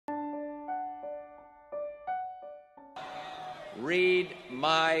Read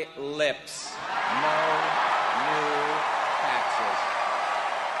my lips. No new taxes.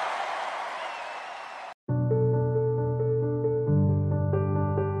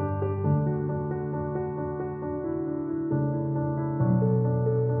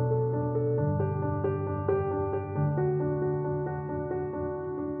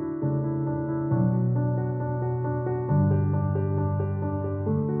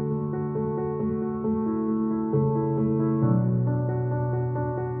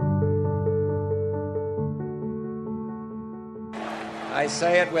 I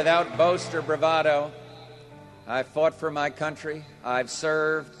say it without boast or bravado. I've fought for my country, I've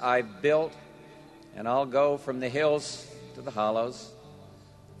served, I've built, and I'll go from the hills to the hollows,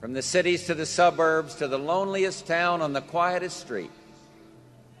 from the cities to the suburbs, to the loneliest town on the quietest street,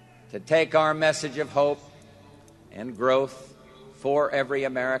 to take our message of hope and growth for every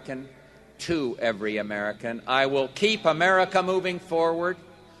American, to every American. I will keep America moving forward,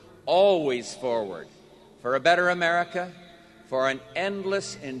 always forward, for a better America, for an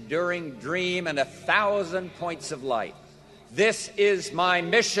endless, enduring dream and 1,000 points of light. This is my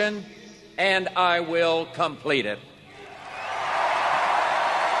mission, and I will complete it.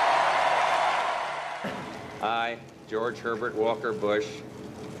 I, George Herbert Walker Bush,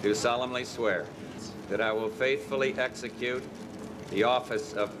 do solemnly swear that I will faithfully execute the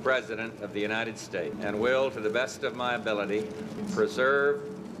office of President of the United States and will, to the best of my ability, preserve,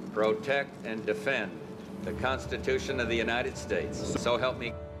 protect, and defend the Constitution of the United States. So help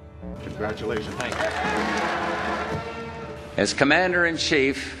me. Congratulations. Thank you. As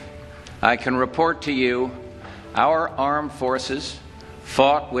Commander-in-Chief, I can report to you our armed forces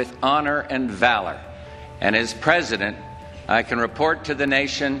fought with honor and valor. And as President, I can report to the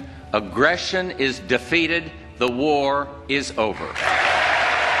nation, aggression is defeated, the war is over.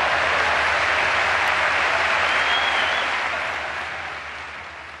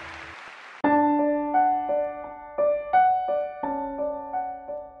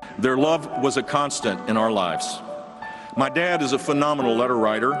 Their love was a constant in our lives. My dad is a phenomenal letter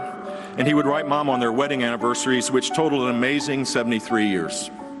writer, and he would write Mom on their wedding anniversaries, which totaled an amazing 73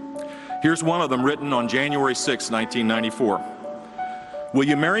 years. Here's one of them written on January 6, 1994. Will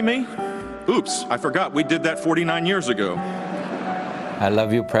you marry me? Oops, I forgot we did that 49 years ago. I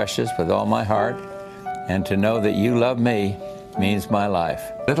love you, precious, with all my heart, and to know that you love me means my life.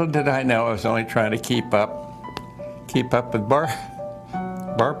 Little did I know I was only trying to keep up with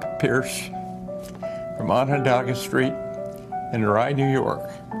Barb Pierce from Onondaga Street in Rye, New York.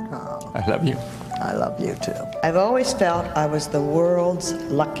 Oh, I love you. I love you too. I've always felt I was the world's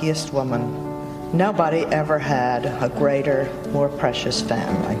luckiest woman. Nobody ever had a greater, more precious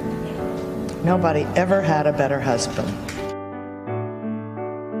family. Nobody ever had a better husband.